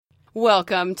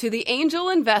Welcome to the Angel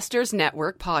Investors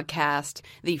Network podcast,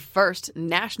 the first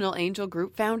national angel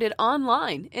group founded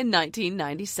online in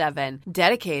 1997,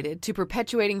 dedicated to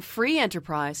perpetuating free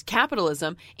enterprise,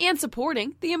 capitalism, and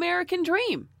supporting the American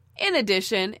dream. In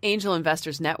addition, Angel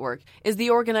Investors Network is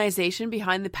the organization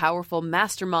behind the powerful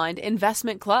Mastermind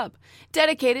Investment Club,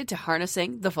 dedicated to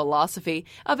harnessing the philosophy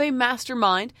of a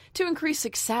mastermind to increase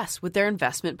success with their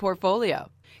investment portfolio.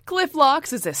 Cliff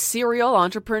Locks is a serial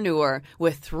entrepreneur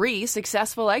with 3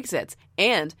 successful exits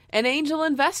and an angel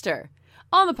investor.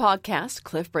 On the podcast,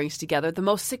 Cliff brings together the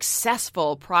most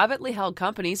successful privately held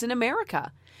companies in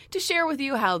America to share with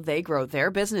you how they grow their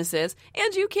businesses,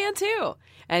 and you can too.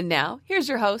 And now, here's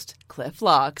your host, Cliff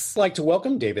Locks. I'd like to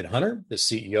welcome David Hunter, the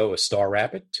CEO of Star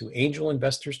Rapid, to Angel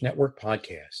Investors Network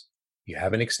podcast. You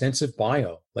have an extensive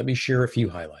bio. Let me share a few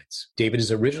highlights. David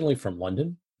is originally from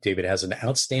London. David has an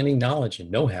outstanding knowledge and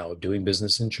know-how of doing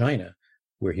business in China,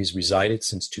 where he's resided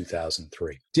since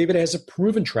 2003. David has a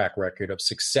proven track record of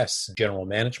success in general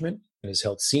management and has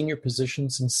held senior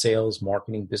positions in sales,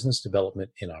 marketing, business development,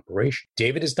 and operation.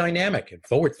 David is dynamic and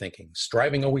forward-thinking,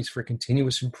 striving always for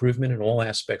continuous improvement in all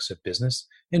aspects of business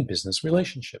and business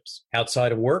relationships.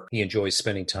 Outside of work, he enjoys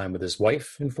spending time with his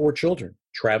wife and 4 children,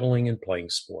 traveling and playing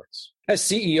sports. As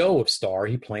CEO of Star,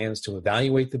 he plans to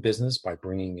evaluate the business by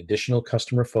bringing additional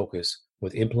customer focus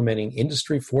with implementing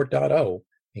Industry 4.0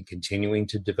 and continuing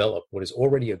to develop what is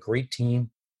already a great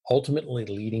team, ultimately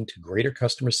leading to greater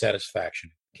customer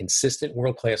satisfaction, consistent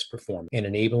world-class performance, and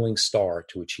enabling Star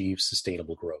to achieve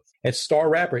sustainable growth. At Star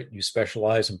Rapid, you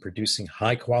specialize in producing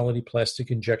high-quality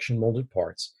plastic injection molded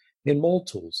parts and mold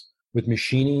tools with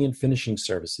machining and finishing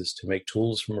services to make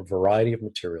tools from a variety of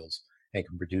materials and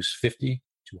can produce 50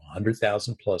 to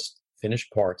 100,000 plus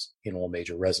finished parts in all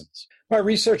major resins. My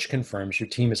research confirms your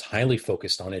team is highly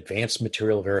focused on advanced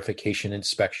material verification,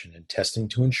 inspection, and testing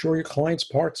to ensure your clients'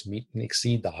 parts meet and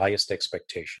exceed the highest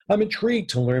expectation. I'm intrigued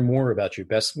to learn more about your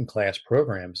best-in-class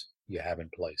programs you have in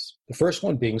place. The first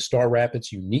one being Star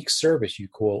Rapid's unique service you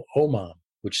call OMOM,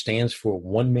 which stands for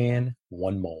One Man,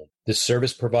 One Mold. This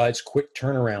service provides quick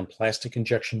turnaround plastic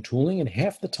injection tooling in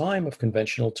half the time of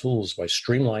conventional tools by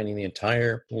streamlining the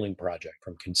entire tooling project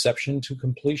from conception to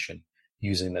completion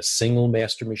using a single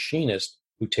master machinist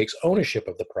who takes ownership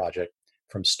of the project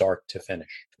from start to finish.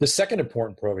 The second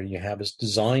important program you have is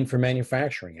design for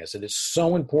manufacturing, as it is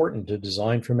so important to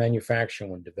design for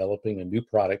manufacturing when developing a new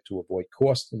product to avoid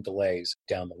costs and delays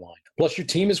down the line. Plus, your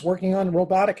team is working on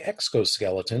robotic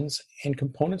exoskeletons and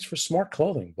components for smart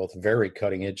clothing, both very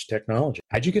cutting-edge technology.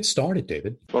 How'd you get started,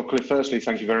 David? Well, Cliff, firstly,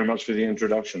 thank you very much for the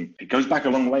introduction. It goes back a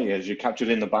long way, as you captured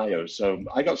in the bio. So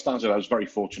I got started, I was very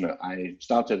fortunate. I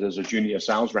started as a junior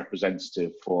sales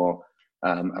representative for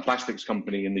a plastics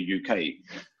company in the UK.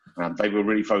 They were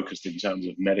really focused in terms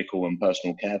of medical and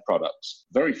personal care products.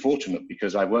 Very fortunate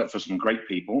because I worked for some great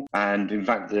people. And in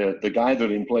fact, the guy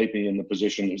that employed me in the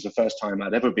position, it was the first time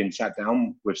I'd ever been sat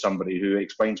down with somebody who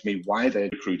explained to me why they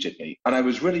recruited me. And I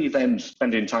was really then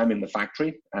spending time in the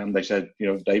factory. And they said,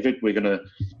 David, we're going to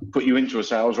put you into a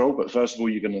sales role. But first of all,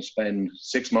 you're going to spend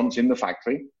 6 months in the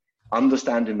factory,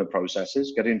 understanding the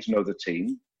processes, getting to know the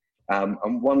team.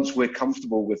 And once we're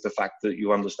comfortable with the fact that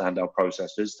you understand our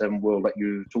processes, then we'll let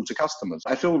you talk to customers.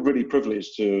 I feel really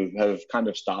privileged to have kind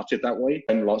of started that way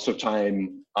and lots of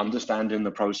time understanding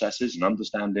the processes and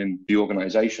understanding the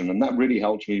organization. And that really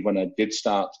helped me when I did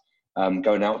start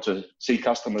going out to see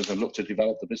customers and look to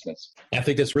develop the business. I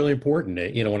think that's really important.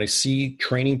 When I see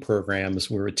training programs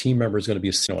where a team member is going to be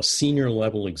a senior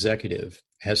level executive,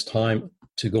 has time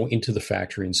to go into the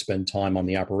factory and spend time on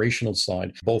the operational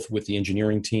side, both with the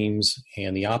engineering teams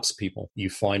and the ops people, you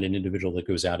find an individual that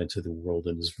goes out into the world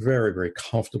and is very, very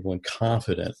comfortable and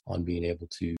confident on being able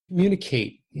to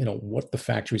communicate, what the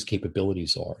factory's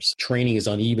capabilities are. So training is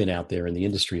uneven out there in the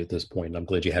industry at this point, and I'm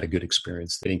glad you had a good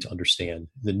experience getting to understand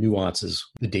the nuances,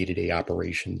 the day-to-day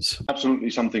operations. Absolutely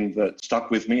something that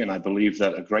stuck with me, and I believe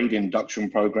that a great induction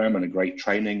program and a great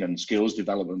training and skills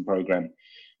development program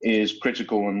is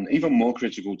critical, and even more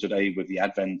critical today with the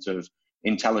advent of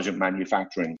intelligent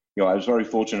manufacturing. I was very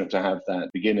fortunate to have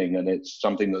that beginning, and it's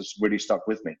something that's really stuck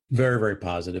with me. Very, very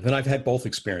positive. And I've had both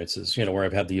experiences, where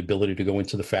I've had the ability to go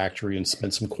into the factory and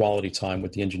spend some quality time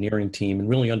with the engineering team and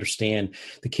really understand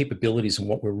the capabilities and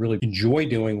what we really enjoy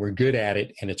doing. We're good at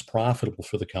it, and it's profitable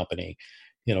for the company.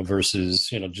 Versus,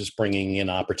 just bringing in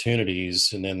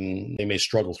opportunities and then they may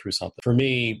struggle through something. For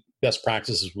me, best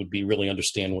practices would be really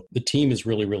understand what the team is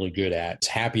really, really good at. It's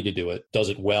happy to do it, does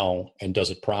it well, and does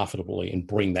it profitably, and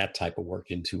bring that type of work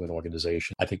into an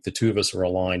organization. I think the two of us are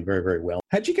aligned very, very well.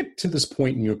 How'd you get to this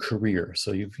point in your career?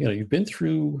 So you've been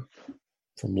through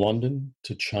from London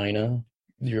to China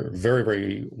You're very,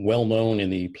 very well known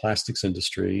in the plastics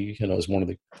industry, as one of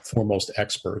the foremost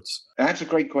experts. That's a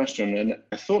great question. And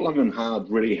I thought long and hard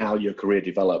really how your career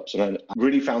develops. And I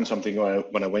really found something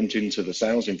when I went into the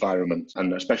sales environment,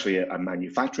 and especially a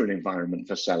manufacturing environment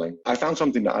for selling. I found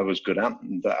something that I was good at,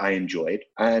 that I enjoyed.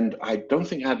 And I don't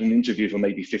think I had an interview for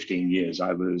maybe 15 years.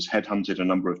 I was headhunted a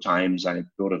number of times. I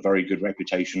built a very good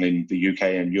reputation in the UK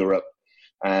and Europe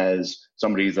as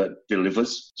somebody that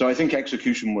delivers. So I think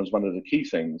execution was one of the key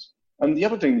things. And the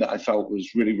other thing that I felt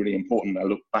was really, really important, I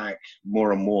look back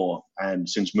more and more, and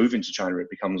since moving to China,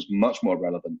 it becomes much more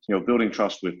relevant. Building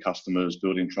trust with customers,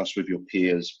 building trust with your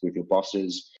peers, with your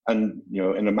bosses, and,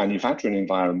 in a manufacturing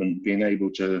environment, being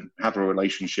able to have a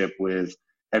relationship with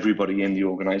everybody in the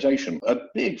organization. A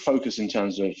big focus in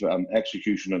terms of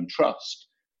execution and trust.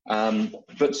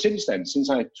 But since then,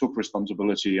 since I took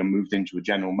responsibility and moved into a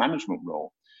general management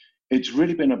role, it's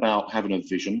really been about having a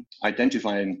vision,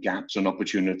 identifying gaps and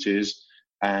opportunities,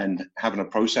 and having a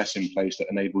process in place that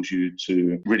enables you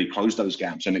to really close those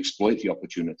gaps and exploit the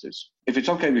opportunities. If it's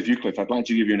okay with you, Cliff, I'd like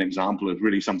to give you an example of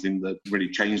really something that really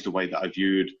changed the way that I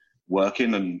viewed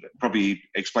working, and probably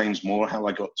explains more how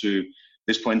I got to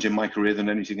this point in my career than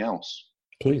anything else.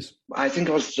 Please. I think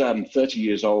I was 30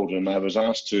 years old, and I was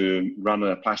asked to run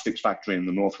a plastics factory in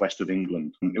the northwest of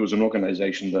England. It was an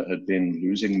organization that had been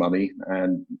losing money,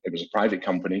 and it was a private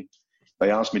company. They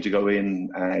asked me to go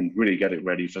in and really get it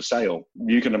ready for sale.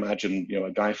 You can imagine, a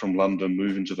guy from London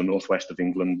moving to the northwest of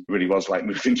England really was like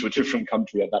moving to a different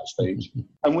country at that stage.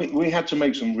 And we had to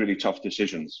make some really tough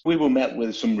decisions. We were met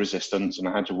with some resistance, and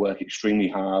I had to work extremely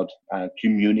hard,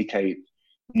 communicate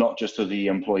not just to the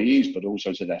employees, but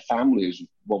also to their families,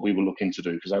 what we were looking to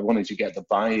do, because I wanted to get the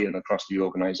buy-in across the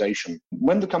organization.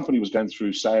 When the company was going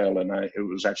through sale, and it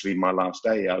was actually my last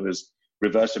day, I was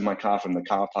reversing my car from the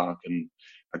car park, and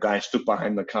a guy stood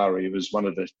behind the car. He was one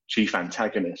of the chief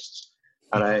antagonists.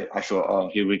 And I thought, oh,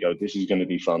 here we go. This is going to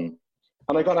be fun.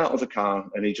 And I got out of the car,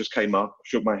 and he just came up,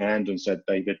 shook my hand and said,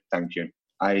 David, thank you.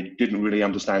 I didn't really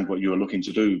understand what you were looking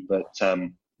to do, but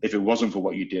if it wasn't for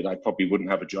what you did, I probably wouldn't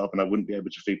have a job and I wouldn't be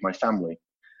able to feed my family.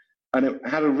 And it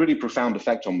had a really profound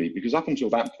effect on me, because up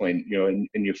until that point, in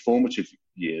your formative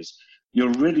years,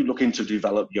 you're really looking to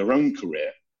develop your own career.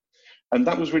 And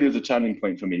that was really the turning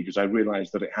point for me, because I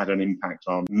realized that it had an impact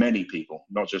on many people,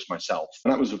 not just myself.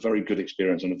 And that was a very good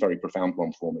experience and a very profound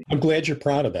one for me. I'm glad you're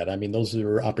proud of that. I mean, those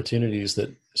are opportunities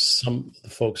that some of the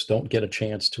folks don't get a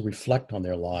chance to reflect on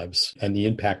their lives and the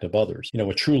impact of others.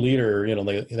 A true leader,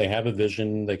 they have a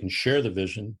vision, they can share the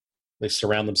vision. They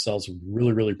surround themselves with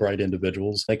really, really bright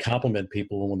individuals. They compliment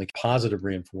people when they positive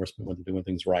reinforcement when they're doing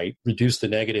things right, reduce the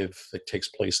negative that takes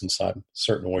place inside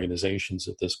certain organizations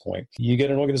at this point. You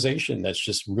get an organization that's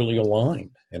just really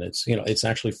aligned, and it's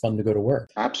actually fun to go to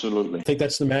work. Absolutely. I think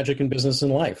that's the magic in business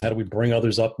and life. How do we bring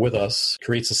others up with us?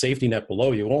 Creates a safety net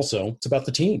below you. Also, it's about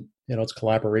the team. It's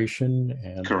collaboration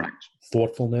and correct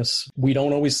thoughtfulness. We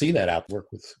don't always see that out.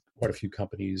 Work with quite a few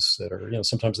companies that are,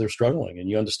 sometimes they're struggling, and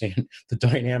you understand the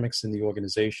dynamics in the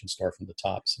organization start from the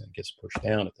top and it gets pushed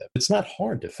down at that. It's not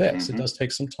hard to fix. It does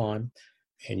take some time,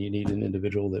 and you need an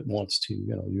individual that wants to,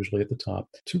 usually at the top,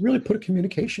 to really put a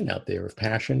communication out there of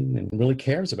passion and really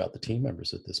cares about the team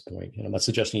members at this point. I'm not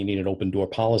suggesting you need an open door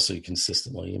policy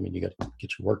consistently. I mean, you got to get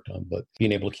your work done, but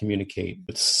being able to communicate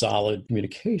with solid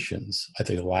communications, I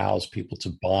think allows people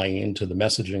to buy into the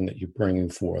messaging that you're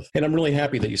bringing forth. And I'm really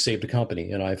happy that you saved a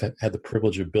company. And I've had the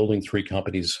privilege of building 3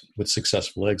 companies with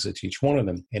successful exits, each one of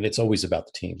them. And it's always about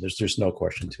the team. There's no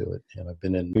question to it. And I've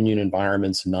been in union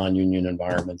environments, non-union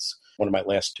environments. One of my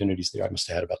last opportunities there, I must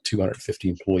have had about 250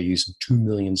 employees and 2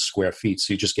 million square feet.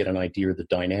 So you just get an idea of the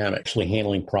dynamic. Actually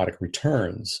handling product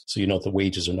returns, so the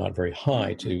wages are not very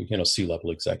high to,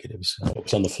 C-level executives.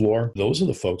 Folks on the floor, those are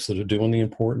the folks that are doing the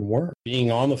important work.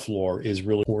 Being on the floor is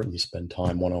really important. You spend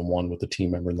time one-on-one with the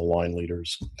team member and the line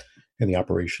leaders and the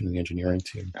operation and the engineering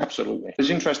team. Absolutely.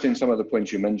 It's interesting, some of the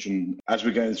points you mentioned. As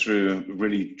we're going through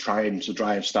really trying to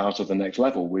drive Star to the next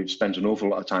level, we've spent an awful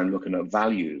lot of time looking at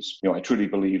values. I truly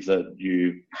believe that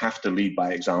you have to lead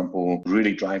by example,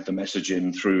 really drive the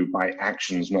messaging through by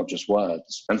actions, not just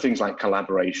words. And things like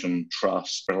collaboration,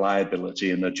 trust, reliability,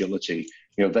 and agility.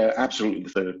 They're absolutely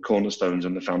the cornerstones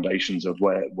and the foundations of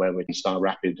where we can start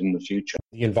Rapid in the future.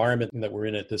 The environment that we're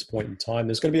in at this point in time,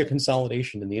 there's going to be a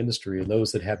consolidation in the industry, and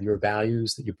those that have your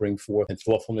values that you bring forth and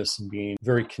thoughtfulness and being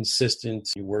very consistent,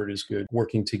 your word is good,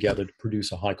 working together to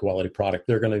produce a high quality product,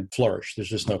 they're going to flourish. There's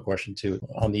just no question to it.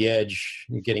 On the edge,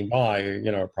 getting by,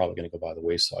 are probably going to go by the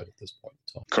wayside at this point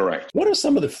in time. Correct. What are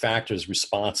some of the factors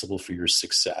responsible for your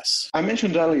success? I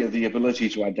mentioned earlier the ability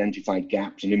to identify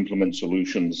gaps and implement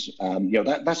solutions.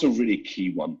 That's a really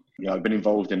key one. I've been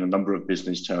involved in a number of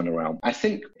business turnaround. I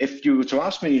think if you were to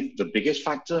ask me the biggest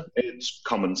factor, it's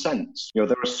common sense. There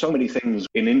are so many things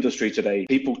in industry today.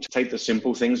 People take the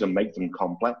simple things and make them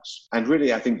complex. And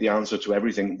really, I think the answer to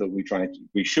everything that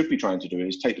we should be trying to do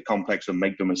is take the complex and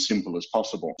make them as simple as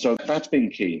possible. So that's been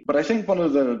key. But I think one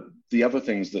of the other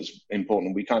things that's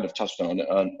important, we kind of touched on it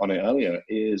earlier,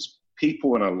 is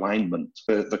people and alignment.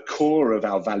 The core of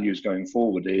our values going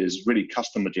forward is really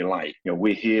customer delight.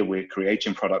 We're here, we're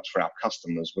creating products for our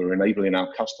customers, we're enabling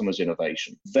our customers'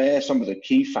 innovation. They're some of the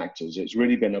key factors. It's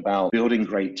really been about building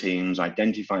great teams,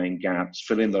 identifying gaps,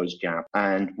 filling those gaps,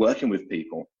 and working with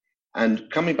people. And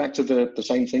coming back to the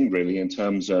same thing, really, in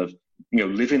terms of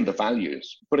living the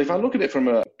values. But if I look at it from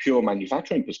a pure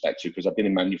manufacturing perspective, because I've been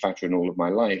in manufacturing all of my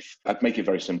life, I'd make it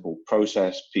very simple: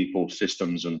 process, people,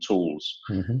 systems, and tools.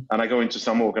 Mm-hmm. And I go into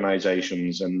some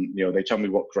organizations and, they tell me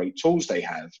what great tools they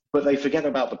have, but they forget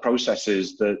about the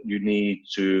processes that you need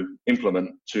to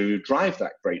implement to drive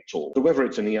that great tool. So whether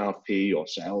it's an ERP or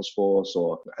Salesforce,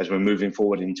 or as we're moving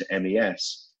forward into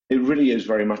MES, it really is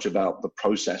very much about the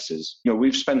processes.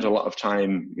 We've spent a lot of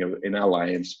time, in our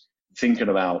lives thinking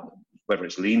about whether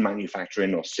it's lean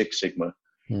manufacturing or Six Sigma.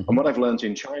 Mm-hmm. And what I've learned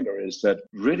in China is that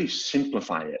really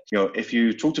simplify it. If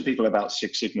you talk to people about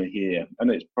Six Sigma here, and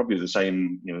it's probably the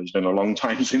same, it's been a long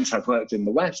time since I've worked in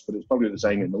the West, but it's probably the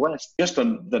same in the West. Just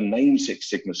the name Six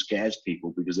Sigma scares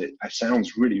people because it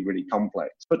sounds really, really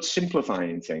complex. But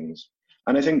simplifying things.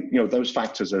 And I think, those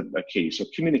factors are key. So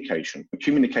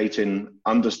communicating,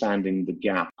 understanding the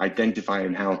gap,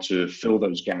 identifying how to fill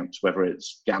those gaps, whether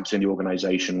it's gaps in the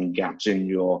organization, gaps in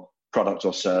your product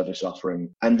or service offering,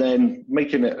 and then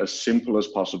making it as simple as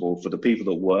possible for the people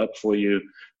that work for you.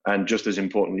 And just as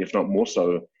importantly, if not more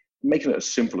so, making it as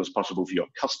simple as possible for your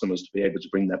customers to be able to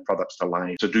bring their products to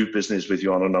life, to do business with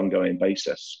you on an ongoing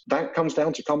basis. That comes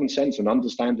down to common sense and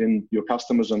understanding your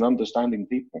customers and understanding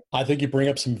people. I think you bring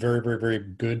up some very, very, very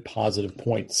good positive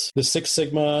points. The Six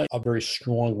Sigma, a very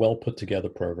strong, well put together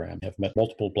program. I've met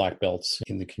multiple black belts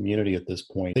in the community at this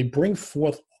point. They bring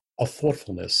forth a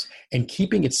thoughtfulness, and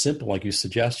keeping it simple, like you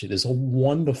suggested, is a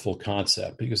wonderful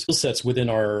concept, because skill sets within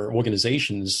our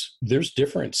organizations, there's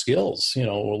different skills,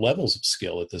 or levels of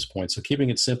skill at this point. So keeping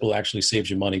it simple actually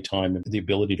saves you money, time, and the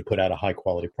ability to put out a high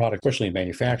quality product, especially in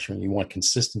manufacturing. You want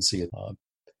consistency.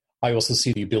 I also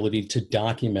see the ability to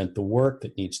document the work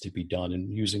that needs to be done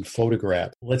and using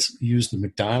photographs. Let's use the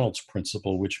McDonald's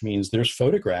principle, which means there's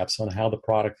photographs on how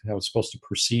it's supposed to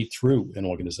proceed through an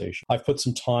organization. I've put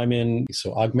some time in.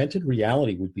 So augmented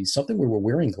reality would be something where we're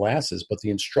wearing glasses, but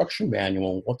the instruction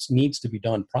manual, what needs to be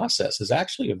done process, is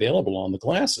actually available on the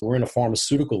glasses. We're in a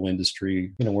pharmaceutical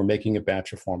industry. We're making a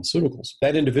batch of pharmaceuticals.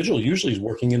 That individual usually is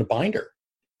working in a binder.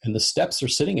 And the steps are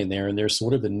sitting in there, and they're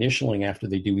sort of initialing after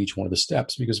they do each one of the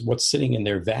steps, because what's sitting in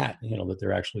their vat, that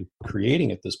they're actually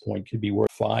creating at this point, could be worth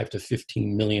 $5 to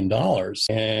 $15 million.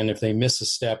 And if they miss a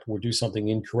step or do something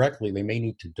incorrectly, they may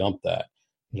need to dump that.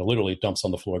 Literally it dumps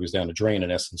on the floor, goes down the drain, in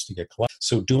essence, to get collected.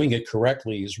 So doing it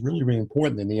correctly is really, really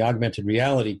important. In the augmented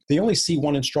reality, they only see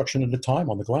one instruction at a time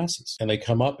on the glasses, and they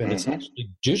come up and it's actually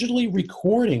digitally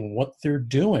recording what they're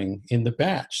doing in the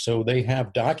batch. So they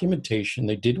have documentation.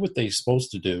 They did what they're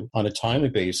supposed to do on a timely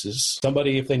basis.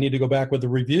 Somebody, if they need to go back with a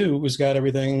review, has got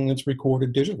everything that's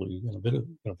recorded digitally,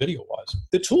 video-wise.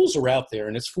 The tools are out there,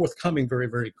 and it's forthcoming very,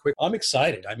 very quick. I'm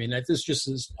excited. This just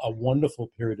is a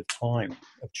wonderful period of time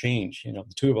of change. The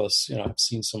two of us, have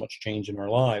seen so much change in our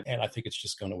lives, and I think it's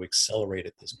just going to accelerate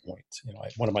at this point.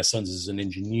 One of my sons is an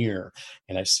engineer,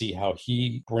 and I see how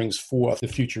he brings forth the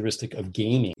futuristic of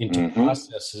gaming into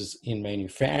processes in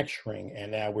manufacturing,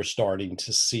 and now we're starting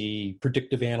to see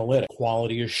predictive analytics,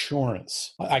 quality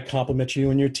assurance. I compliment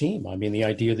you and your team. The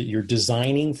idea that you're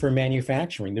designing for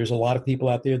manufacturing. There's a lot of people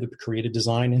out there that create a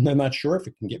design, and they're not sure if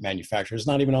it can get manufactured. It's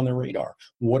not even on their radar.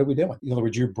 What are we doing? In other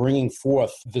words, you're bringing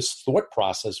forth this thought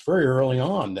process very early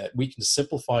on that we can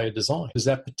simplify a design. Does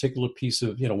that particular piece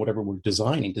of, whatever we're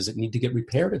designing, does it need to get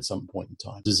repaired at some point in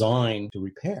time? Design to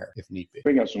repair if need be.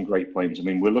 Bring up some great points.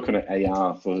 We're looking at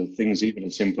AR for things even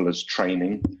as simple as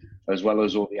training, as well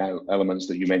as all the elements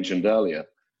that you mentioned earlier.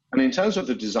 And in terms of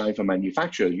the design for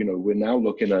manufacture, we're now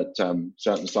looking at certain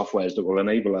softwares that will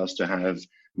enable us to have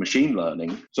machine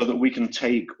learning so that we can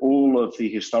take all of the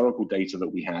historical data that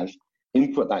we have,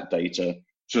 input that data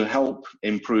to help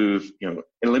improve,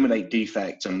 eliminate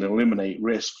defects and eliminate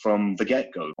risk from the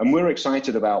get-go. And we're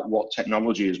excited about what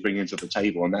technology is bringing to the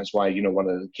table. And that's why, one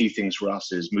of the key things for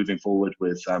us is moving forward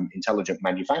with intelligent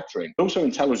manufacturing, but also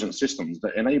intelligent systems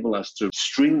that enable us to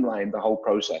streamline the whole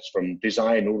process from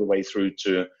design all the way through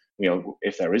to,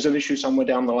 if there is an issue somewhere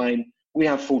down the line, we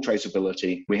have full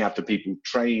traceability. We have the people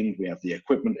trained. We have the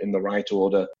equipment in the right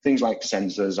order. Things like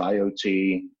sensors,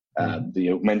 IoT, the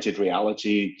augmented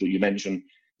reality that you mentioned.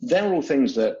 They're all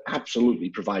things that absolutely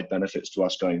provide benefits to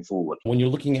us going forward. When you're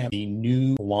looking at the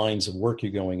new lines of work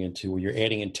you're going into, where you're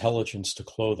adding intelligence to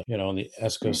clothing, and the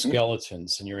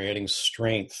exoskeletons, and you're adding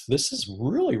strength, this is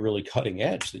really, really cutting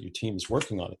edge that your team is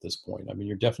working on at this point. I mean,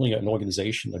 you're definitely an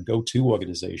organization, a go-to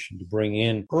organization to bring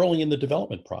in early in the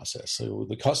development process. So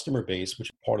the customer base, which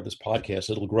is part of this podcast,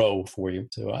 it'll grow for you.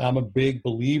 So I'm a big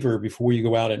believer, before you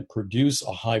go out and produce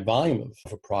a high volume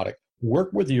of a product,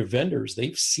 work with your vendors.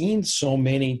 They've seen so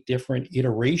many different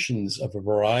iterations of a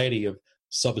variety of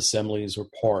sub-assemblies or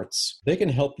parts. They can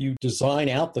help you design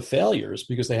out the failures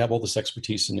because they have all this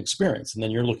expertise and experience. And then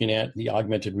you're looking at the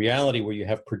augmented reality where you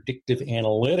have predictive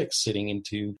analytics sitting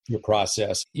into your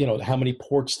process. How many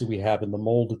ports do we have in the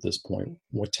mold at this point?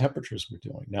 What temperatures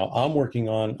we're doing? Now, I'm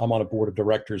on a board of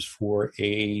directors for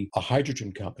a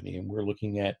hydrogen company, and we're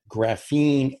looking at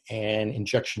graphene and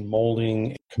injection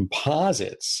molding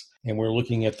composites. And we're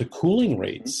looking at the cooling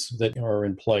rates that are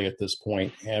in play at this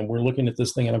point. And we're looking at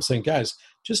this thing, and I'm saying, guys,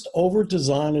 just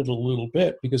over-design it a little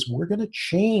bit, because we're going to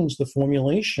change the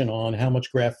formulation on how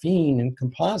much graphene and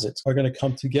composites are going to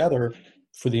come together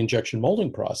for the injection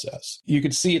molding process. You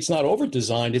can see it's not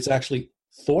over-designed. It's actually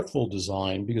thoughtful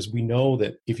design, because we know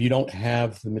that if you don't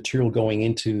have the material going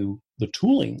into the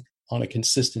tooling on a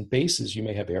consistent basis, you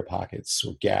may have air pockets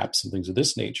or gaps and things of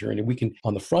this nature. And we can,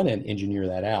 on the front end, engineer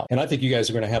that out. And I think you guys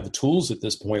are going to have the tools at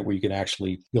this point where you can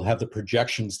you'll have the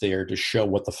projections there to show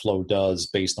what the flow does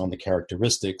based on the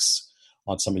characteristics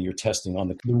on some of your testing on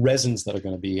the resins that are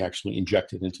going to be actually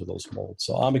injected into those molds.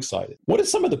 So I'm excited. What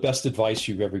is some of the best advice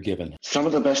you've ever given? Some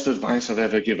of the best advice I've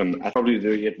ever given, probably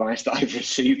the advice that I've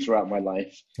received throughout my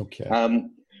life. Okay.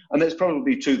 And there's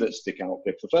probably two that stick out.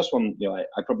 The first one,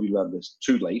 I probably learned this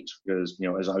too late, because,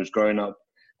 as I was growing up,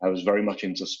 I was very much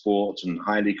into sports and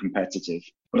highly competitive.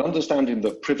 But understanding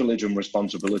that privilege and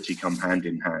responsibility come hand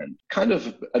in hand. Kind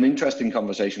of an interesting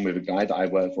conversation with a guy that I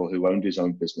work for who owned his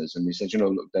own business. And he said,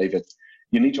 look, David,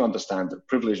 you need to understand that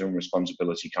privilege and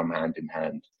responsibility come hand in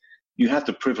hand. You have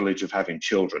the privilege of having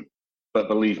children. But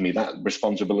believe me, that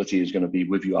responsibility is going to be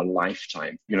with you a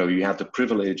lifetime. You have the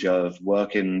privilege of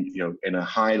working, in a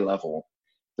high level.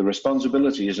 The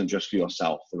responsibility isn't just for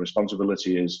yourself. The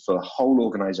responsibility is for the whole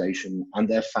organization and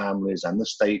their families and the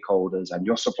stakeholders and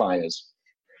your suppliers.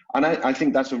 And I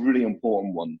think that's a really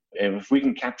important one. If we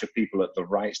can capture people at the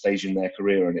right stage in their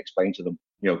career and explain to them,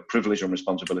 privilege and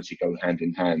responsibility go hand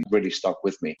in hand, really stuck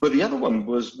with me. But the other one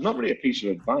was not really a piece of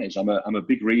advice. I'm a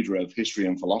big reader of history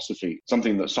and philosophy.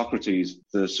 Something that Socrates,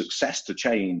 the success to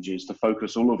change is to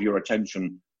focus all of your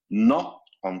attention not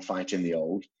on fighting the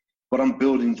old, but on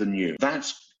building the new.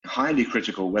 That's highly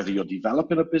critical, whether you're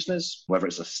developing a business, whether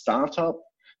it's a startup,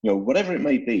 whatever it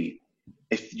may be.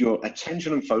 If your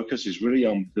attention and focus is really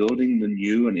on building the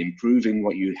new and improving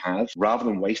what you have, rather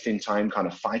than wasting time kind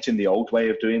of fighting the old way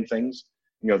of doing things,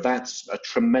 that's a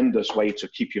tremendous way to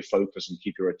keep your focus and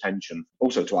keep your attention.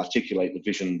 Also to articulate the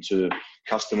vision to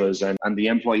customers and the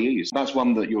employees. That's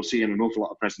one that you'll see in an awful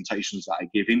lot of presentations that I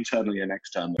give internally and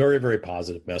externally. Very, very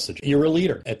positive message. You're a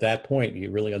leader. At that point,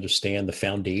 you really understand the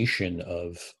foundation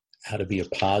of how to be a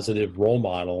positive role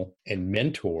model and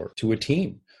mentor to a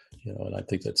team. And I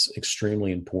think that's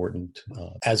extremely important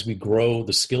as we grow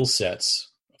the skill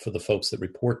sets for the folks that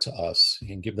report to us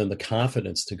and give them the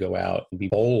confidence to go out and be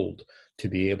bold, to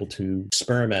be able to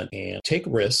experiment and take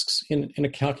risks in a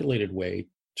calculated way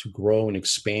to grow and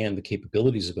expand the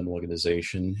capabilities of an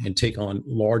organization and take on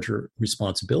larger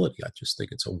responsibility. I just think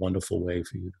it's a wonderful way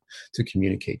for you to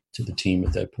communicate to the team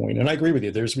at that point. And I agree with you.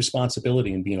 There's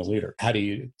responsibility in being a leader. How do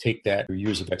you take that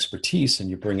years of expertise and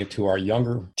you bring it to our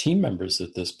younger team members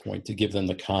at this point to give them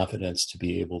the confidence to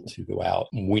be able to go out?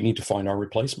 We need to find our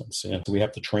replacements. And we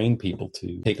have to train people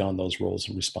to take on those roles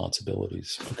and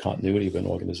responsibilities for continuity of an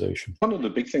organization. One of the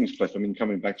big things, Cliff,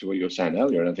 coming back to what you were saying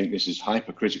earlier, and I think this is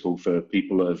hypercritical for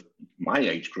people of my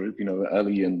age group,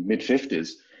 early and mid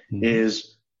 50s,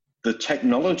 is the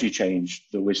technology change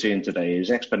that we're seeing today is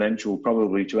exponential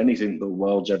probably to anything the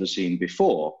world's ever seen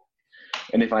before.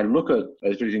 And if I look at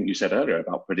everything you said earlier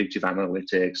about predictive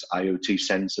analytics, IoT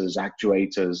sensors,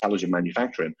 actuators, intelligent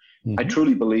manufacturing, I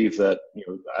truly believe that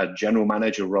a general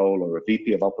manager role or a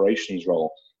VP of operations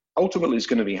role ultimately is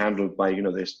going to be handled by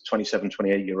this 27,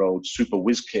 28-year-old super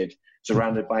whiz kid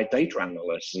surrounded by data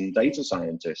analysts and data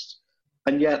scientists.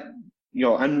 And yet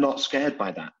I'm not scared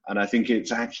by that. And I think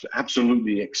it's actually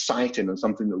absolutely exciting and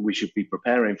something that we should be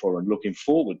preparing for and looking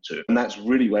forward to. And that's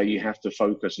really where you have to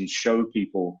focus and show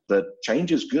people that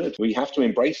change is good. We have to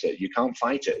embrace it. You can't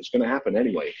fight it. It's going to happen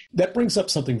anyway. That brings up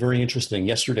something very interesting.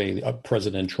 Yesterday,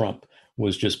 President Trump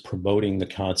was just promoting the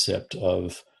concept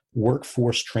of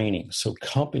workforce training. So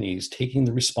companies taking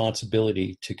the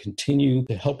responsibility to continue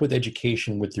to help with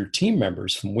education with their team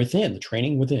members from within, the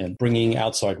training within, bringing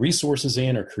outside resources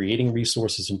in or creating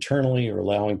resources internally or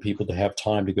allowing people to have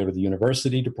time to go to the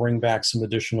university to bring back some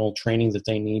additional training that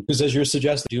they need. Because as you're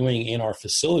suggesting, doing in our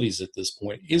facilities at this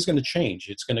point is going to change.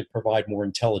 It's going to provide more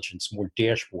intelligence, more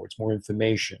dashboards, more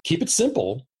information. Keep it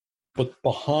simple. But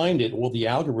behind it, all the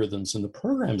algorithms and the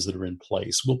programs that are in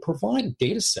place will provide a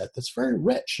data set that's very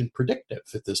rich and predictive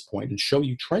at this point and show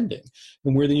you trending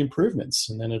and where the improvements.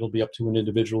 And then it'll be up to an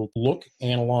individual to look,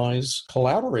 analyze,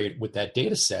 collaborate with that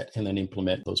data set, and then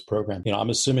implement those programs. I'm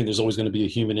assuming there's always going to be a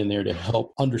human in there to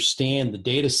help understand the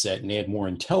data set and add more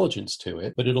intelligence to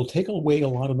it, but it'll take away a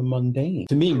lot of the mundane.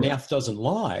 To me, math doesn't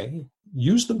lie.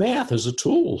 Use the math as a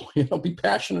tool, be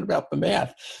passionate about the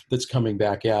math that's coming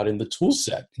back out in the tool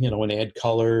set, and add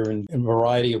color and a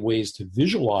variety of ways to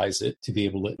visualize it to be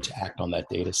able to act on that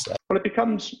data set. Well, it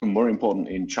becomes more important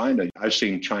in China. I've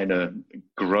seen China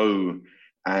grow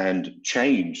and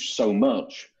change so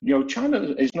much. China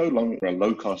is no longer a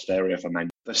low-cost area for manufacturing.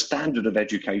 The standard of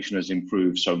education has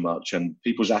improved so much and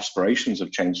people's aspirations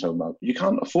have changed so much. You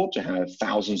can't afford to have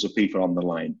thousands of people on the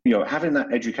line. Having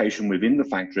that education within the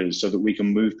factories so that we can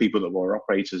move people that were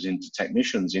operators into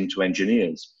technicians, into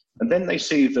engineers. And then they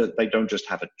see that they don't just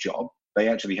have a job, they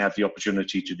actually have the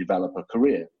opportunity to develop a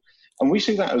career. And we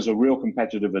see that as a real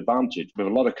competitive advantage. With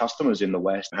a lot of customers in the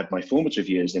West, I had my formative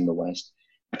years in the West.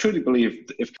 I truly believe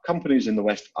that if companies in the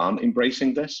West aren't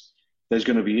embracing this, there's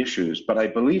going to be issues. But I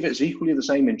believe it's equally the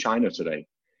same in China today.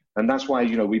 And that's why,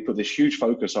 we put this huge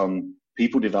focus on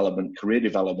people development, career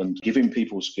development, giving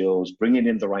people skills, bringing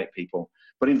in the right people,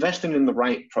 but investing in the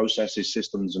right processes,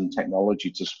 systems, and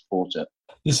technology to support it.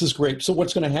 This is great. So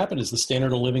what's going to happen is the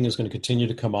standard of living is going to continue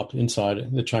to come up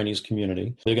inside the Chinese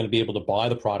community. They're going to be able to buy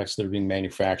the products that are being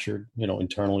manufactured,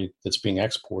 internally that's being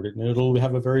exported, and it'll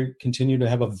continue to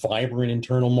have a vibrant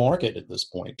internal market at this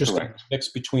point. Just a mix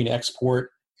between export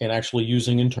and actually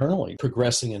using internally,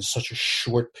 progressing in such a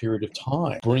short period of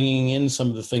time, bringing in some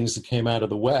of the things that came out of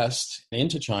the West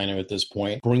into China at this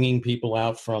point, bringing people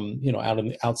out from,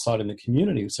 outside in the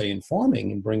community, say in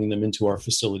farming, and bringing them into our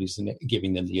facilities and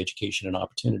giving them the education and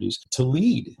opportunities to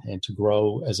lead and to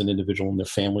grow as an individual, and their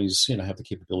families, have the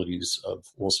capabilities of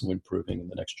also improving in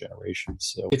the next generation.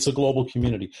 So it's a global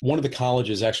community. One of the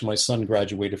colleges, actually, my son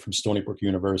graduated from Stony Brook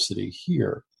University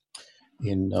here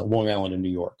in Long Island in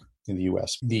New York. In the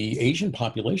U.S. The Asian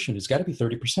population has got to be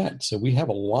 30%. So we have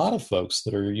a lot of folks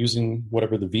that are using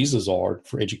whatever the visas are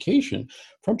for education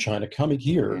from China coming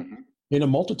here in a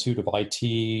multitude of IT,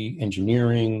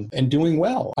 engineering, and doing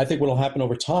well. I think what will happen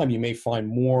over time, you may find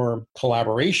more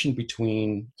collaboration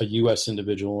between a U.S.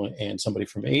 individual and somebody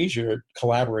from Asia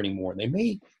collaborating more. And they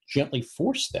may gently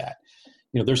force that.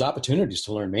 There's opportunities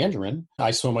to learn Mandarin.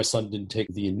 I saw my son didn't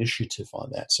take the initiative on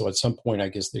that. So at some point, I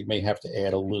guess they may have to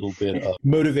add a little bit of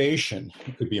motivation.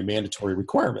 It could be a mandatory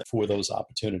requirement for those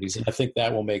opportunities. And I think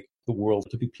that will make the world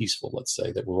to be peaceful, let's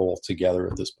say, that we're all together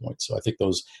at this point. So I think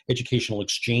those educational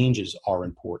exchanges are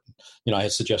important. I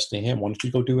had suggested to him, why don't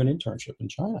you go do an internship in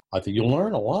China? I think you'll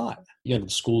learn a lot. The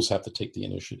schools have to take the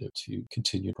initiative to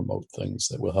continue to promote things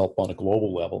that will help on a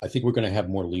global level. I think we're going to have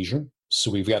more leisure. So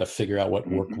we've got to figure out what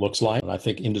work looks like. And I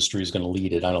think industry is going to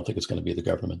lead it. I don't think it's going to be the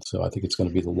government. So I think it's going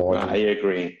to be the larger. I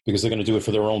agree. Because they're going to do it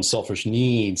for their own selfish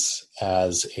needs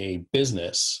as a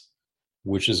business,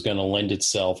 which is going to lend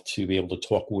itself to be able to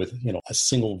talk with, a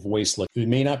single voice. Like, it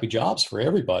may not be jobs for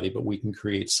everybody, but we can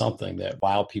create something that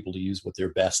allow people to use what they're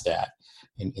best at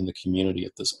in the community.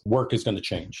 At this work is going to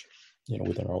change,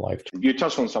 within our lifetime. You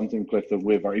touched on something, Cliff, that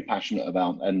we're very passionate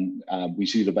about, and we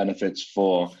see the benefits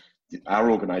for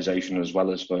our organization as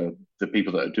well as for the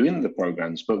people that are doing the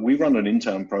programs. But we run an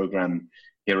intern program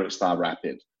here at Star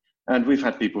Rapid. And we've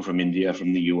had people from India,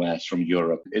 from the US, from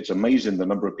Europe. It's amazing the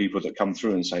number of people that come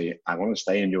through and say, I want to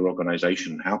stay in your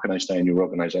organization. How can I stay in your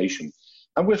organization?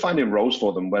 And we're finding roles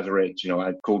for them, whether it's,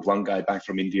 I called one guy back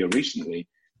from India recently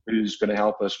who's going to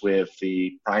help us with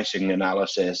the pricing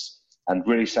analysis and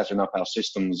really setting up our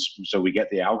systems so we get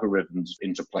the algorithms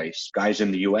into place. Guys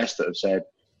in the US that have said,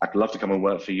 I'd love to come and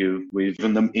work for you. We've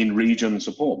given them in-region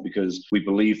support because we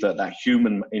believe that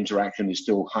human interaction is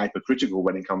still hypercritical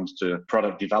when it comes to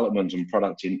product development and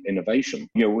product innovation.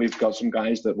 We've got some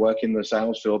guys that work in the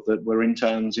sales field that were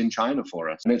interns in China for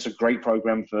us. And it's a great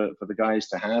program for the guys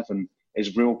to have. And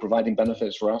is real providing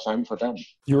benefits for us and for them.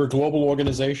 You're a global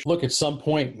organization. Look, at some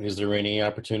point, is there any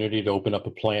opportunity to open up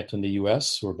a plant in the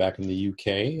U.S. or back in the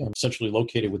U.K.? I'm essentially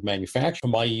located with manufacturing.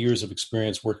 From my years of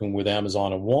experience working with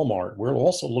Amazon and Walmart, we're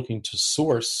also looking to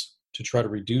source to try to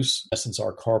reduce, in essence,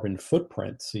 our carbon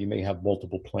footprint. So you may have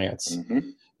multiple plants.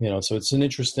 So it's an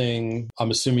interesting,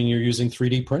 I'm assuming you're using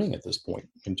 3D printing at this point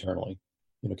internally.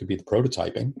 It could be the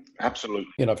prototyping. Absolutely.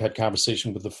 I've had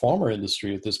conversation with the pharma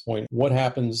industry at this point. What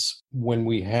happens when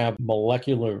we have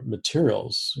molecular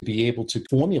materials be able to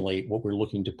formulate what we're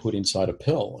looking to put inside a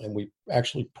pill? And we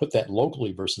actually put that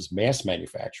locally versus mass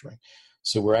manufacturing.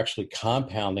 So we're actually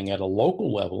compounding at a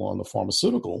local level on the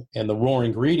pharmaceutical, and the raw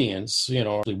ingredients,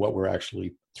 what we're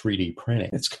actually 3D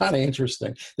printing. It's kind of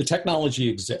interesting. The technology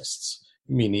exists.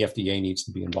 I mean, the FDA needs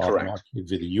to be involved in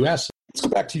the U.S. Let's go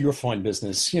back to your fine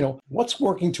business. What's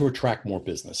working to attract more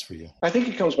business for you? I think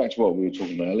it comes back to what we were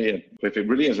talking earlier. If it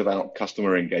really is about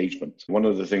customer engagement, one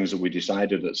of the things that we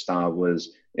decided at Star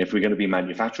was if we're going to be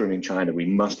manufacturing in China, we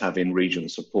must have in-region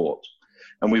support.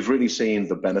 And we've really seen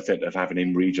the benefit of having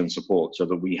in-region support so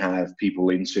that we have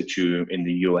people in situ in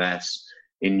the US,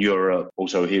 in Europe,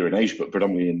 also here in Asia, but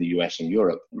predominantly in the US and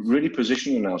Europe, really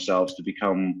positioning ourselves to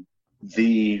become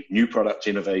the new product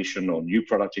innovation or new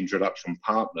product introduction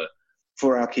partner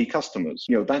for our key customers.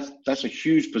 That's a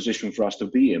huge position for us to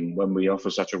be in when we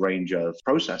offer such a range of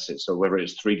processes. So whether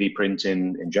it's 3D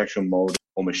printing, injection molding,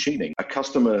 or machining, a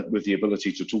customer with the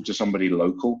ability to talk to somebody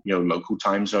local, local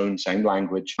time zone, same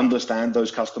language, understand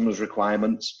those customers'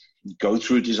 requirements, go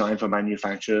through design for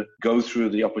manufacture, go through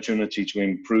the opportunity to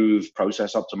improve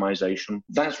process optimization.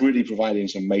 That's really providing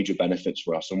some major benefits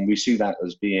for us. And we see that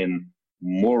as being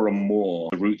more and more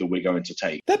the route that we're going to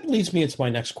take. That leads me into my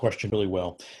next question really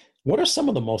well. What are some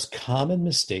of the most common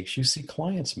mistakes you see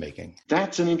clients making?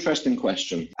 That's an interesting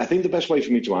question. I think the best way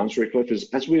for me to answer it, Cliff, is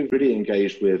as we've really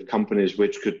engaged with companies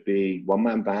which could be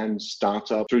one-man bands,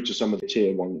 startup, through to some of the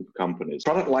tier one companies,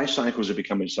 product life cycles are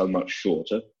becoming so much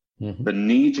shorter. The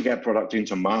need to get product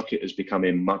into market is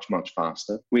becoming much, much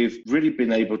faster. We've really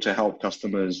been able to help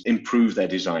customers improve their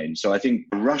design. So I think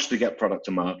a rush to get product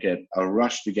to market, a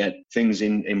rush to get things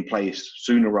in place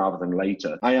sooner rather than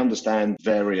later. I understand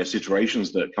various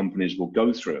iterations that companies will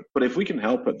go through. But if we can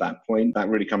help at that point, that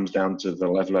really comes down to the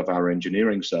level of our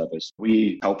engineering service.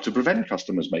 We help to prevent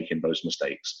customers making those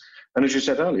mistakes. And as you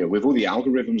said earlier, with all the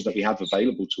algorithms that we have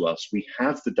available to us, we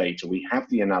have the data, we have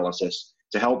the analysis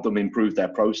to help them improve their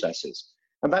processes.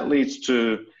 And that leads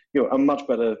to a much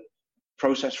better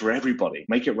process for everybody.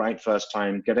 Make it right first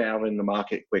time, get it out in the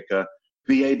market quicker,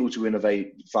 be able to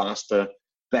innovate faster,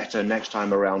 better next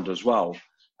time around as well,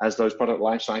 as those product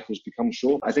life cycles become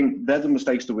short. I think they're the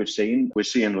mistakes that we've seen. We're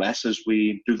seeing less as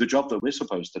we do the job that we're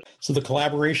supposed to do. So the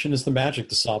collaboration is the magic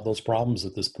to solve those problems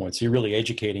at this point. So you're really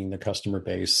educating the customer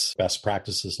base, best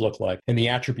practices look like, and the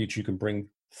attributes you can bring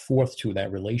forth to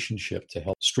that relationship to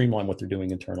help streamline what they're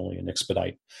doing internally and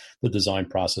expedite the design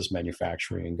process,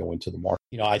 manufacturing, and go into the market.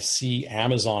 I see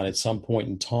Amazon at some point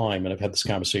in time, and I've had this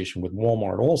conversation with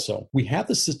Walmart also. We have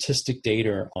the statistic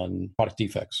data on product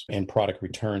defects and product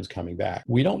returns coming back.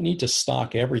 We don't need to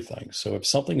stock everything. So if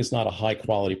something is not a high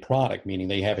quality product, meaning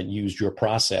they haven't used your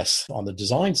process on the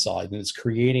design side, and it's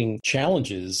creating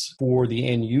challenges for the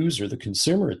end user, the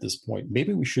consumer at this point,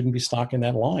 maybe we shouldn't be stocking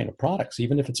that line of products,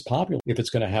 even if it's popular. If it's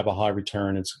going to have a high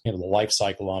return, it's the life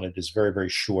cycle on it is very, very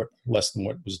short, less than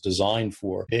what it was designed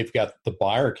for. They've got the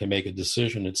buyer can make a decision.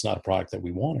 It's not a product that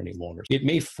we want any longer. It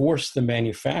may force the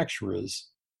manufacturers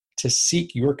to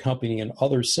seek your company and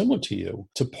others similar to you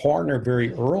to partner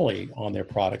very early on their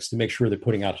products to make sure they're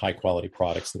putting out high quality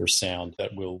products that are sound,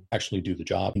 that will actually do the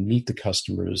job and meet the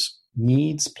customer's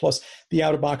needs, plus the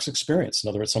out-of-box experience. In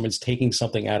other words, someone's taking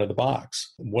something out of the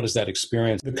box. What is that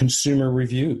experience? The consumer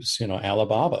reviews,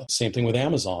 Alibaba, same thing with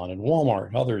Amazon and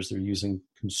Walmart, others, they're using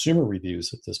consumer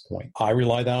reviews at this point. I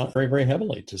rely on very, very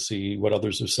heavily to see what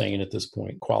others are saying at this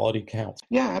point. Quality counts.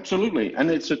 Yeah, absolutely. And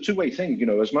it's a two-way thing.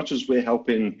 As much as we're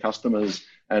helping customers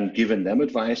and giving them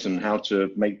advice on how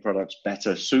to make products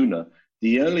better sooner,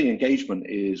 the early engagement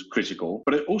is critical,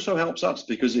 but it also helps us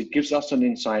because it gives us an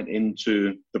insight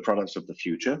into the products of the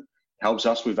future, helps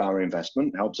us with our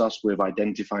investment, helps us with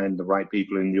identifying the right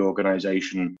people in the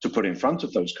organization to put in front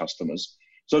of those customers.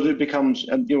 So that it becomes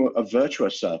a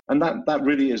virtuous circle. And that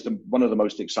really is one of the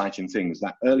most exciting things,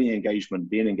 that early engagement,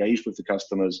 being engaged with the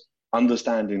customers,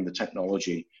 understanding the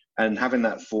technology, and having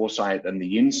that foresight and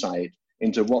the insight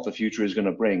into what the future is going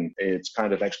to bring. It's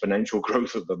kind of exponential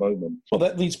growth at the moment. Well,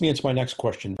 that leads me into my next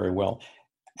question very well.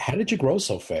 How did you grow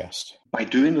so fast? By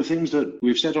doing the things that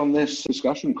we've said on this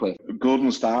discussion, Cliff.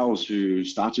 Gordon Stiles, who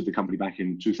started the company back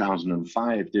in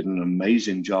 2005, did an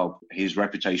amazing job. His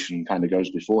reputation kind of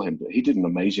goes before him, but he did an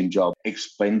amazing job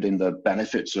explaining the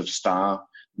benefits of STAR,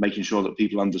 making sure that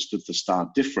people understood the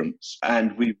STAR difference.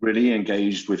 And we really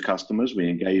engaged with customers. We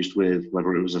engaged with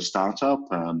whether it was a startup,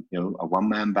 a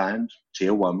one-man band,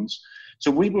 tier ones. So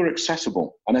we were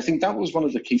accessible. And I think that was one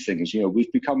of the key things.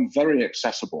 We've become very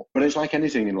accessible. But it's like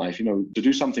anything in life, to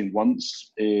do something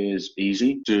once is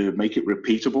easy. To make it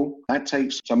repeatable, that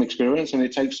takes some experience and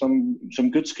it takes some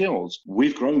good skills.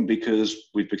 We've grown because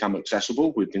we've become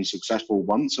accessible. We've been successful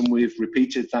once and we've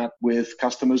repeated that with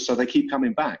customers so they keep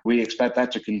coming back. We expect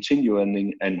that to continue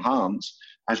and enhance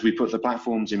as we put the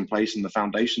platforms in place and the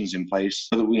foundations in place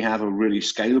so that we have a really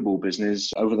scalable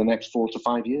business over the next 4 to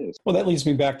 5 years. Well, that leads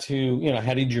me back to,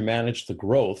 how did you manage the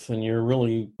growth? And you're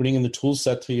really putting in the tool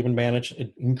set to even manage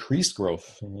increased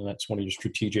growth. And that's one of your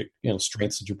strategic,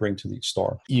 strengths that you bring to the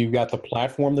STAR. You've got the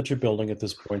platform that you're building at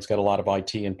this point. It's got a lot of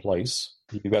IT in place.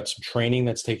 You've got some training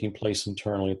that's taking place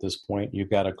internally at this point. You've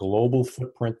got a global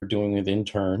footprint you're doing with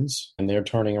interns, and they're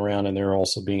turning around and they're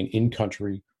also being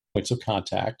in-country points of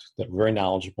contact that are very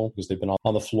knowledgeable because they've been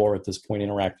on the floor at this point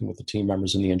interacting with the team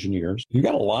members and the engineers. You've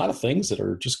got a lot of things that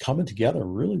are just coming together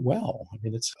really well. I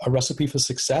mean, it's a recipe for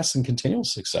success and continual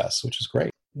success, which is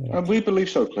great. And we believe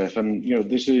so, Cliff. And,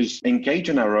 this is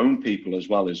engaging our own people as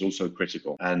well is also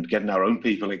critical, and getting our own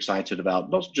people excited about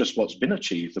not just what's been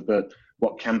achieved, but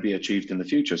what can be achieved in the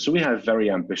future. So we have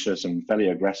very ambitious and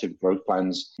fairly aggressive growth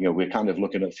plans. We're kind of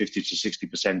looking at 50 to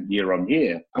 60% year on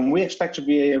year. And we expect to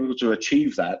be able to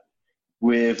achieve that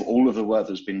with all of the work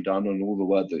that's been done and all the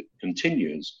work that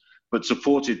continues, but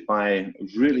supported by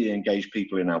really engaged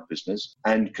people in our business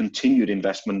and continued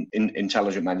investment in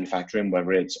intelligent manufacturing,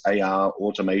 whether it's AR,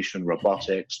 automation,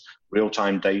 robotics,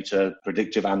 real-time data,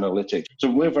 predictive analytics. So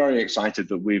we're very excited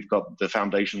that we've got the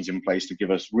foundations in place to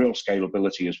give us real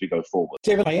scalability as we go forward.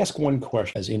 David, I ask one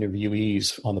question as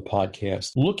interviewees on the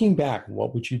podcast. Looking back,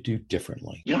 what would you do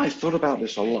differently? I've thought about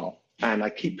this a lot. And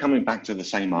I keep coming back to the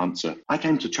same answer. I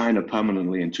came to China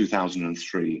permanently in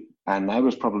 2003, and I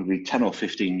was probably 10 or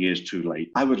 15 years too late.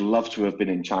 I would love to have been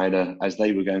in China as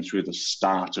they were going through the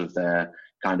start of their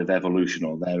kind of evolution,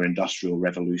 or their industrial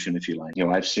revolution, if you like.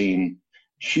 I've seen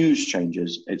huge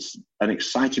changes. It's an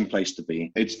exciting place to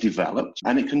be. It's developed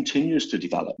and it continues to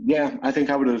develop. Yeah, I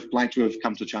think I would have liked to have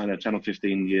come to China 10 or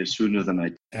 15 years sooner than I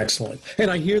did. Excellent.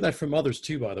 And I hear that from others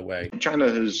too, by the way. China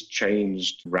has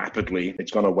changed rapidly.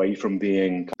 It's gone away from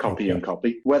being copy and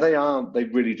copy. Where they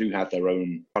really do have their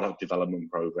own product development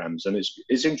programs. And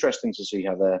it's interesting to see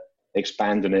how they're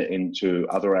expanding it into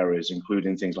other areas,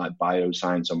 including things like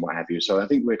bioscience and what have you. So I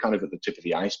think we're kind of at the tip of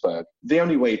the iceberg. The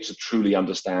only way to truly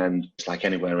understand, it's like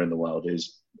anywhere in the world,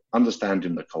 is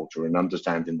understanding the culture and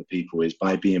understanding the people is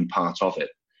by being part of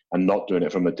it and not doing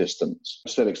it from a distance. I'm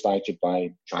still excited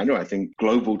by China. I think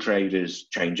global trade is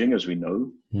changing, as we know.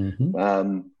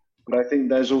 Mm-hmm. But I think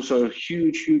there's also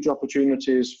huge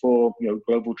opportunities for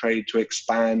global trade to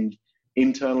expand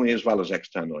internally as well as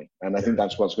externally. And I think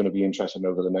that's what's going to be interesting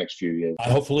over the next few years.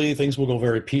 Hopefully things will go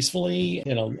very peacefully.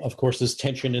 Of course, there's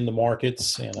tension in the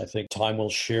markets, and I think time will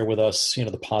share with us,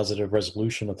 the positive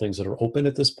resolution of things that are open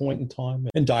at this point in time.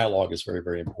 And dialogue is very,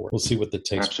 very important. We'll see what that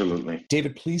takes. Absolutely.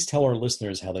 David, please tell our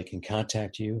listeners how they can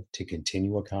contact you to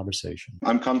continue a conversation.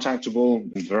 I'm contactable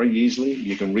very easily.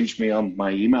 You can reach me on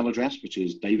my email address, which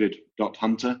is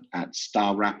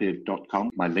david.hunter@starrapid.com.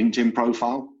 My LinkedIn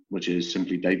profile, which is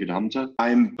simply David Hunter.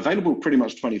 I'm available pretty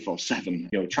much 24/7.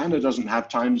 China doesn't have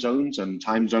time zones, and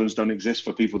time zones don't exist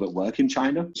for people that work in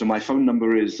China. So my phone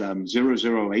number is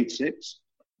 0086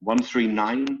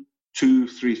 139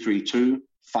 2332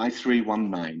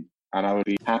 5319. And I would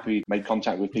be happy to make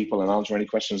contact with people and answer any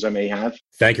questions they may have.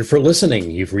 Thank you for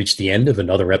listening. You've reached the end of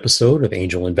another episode of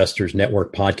Angel Investors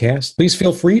Network podcast. Please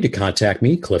feel free to contact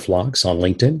me, Cliff Locks, on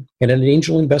LinkedIn and at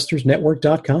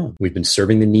angelinvestorsnetwork.com. We've been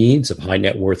serving the needs of high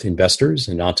net worth investors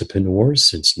and entrepreneurs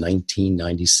since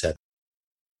 1997.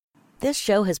 This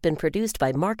show has been produced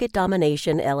by Market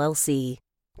Domination, LLC.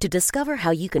 To discover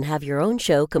how you can have your own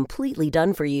show completely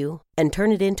done for you and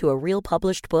turn it into a real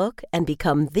published book and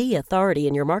become the authority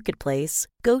in your marketplace,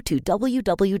 go to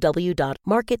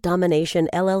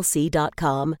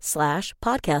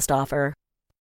www.marketdominationllc.com/podcast offer.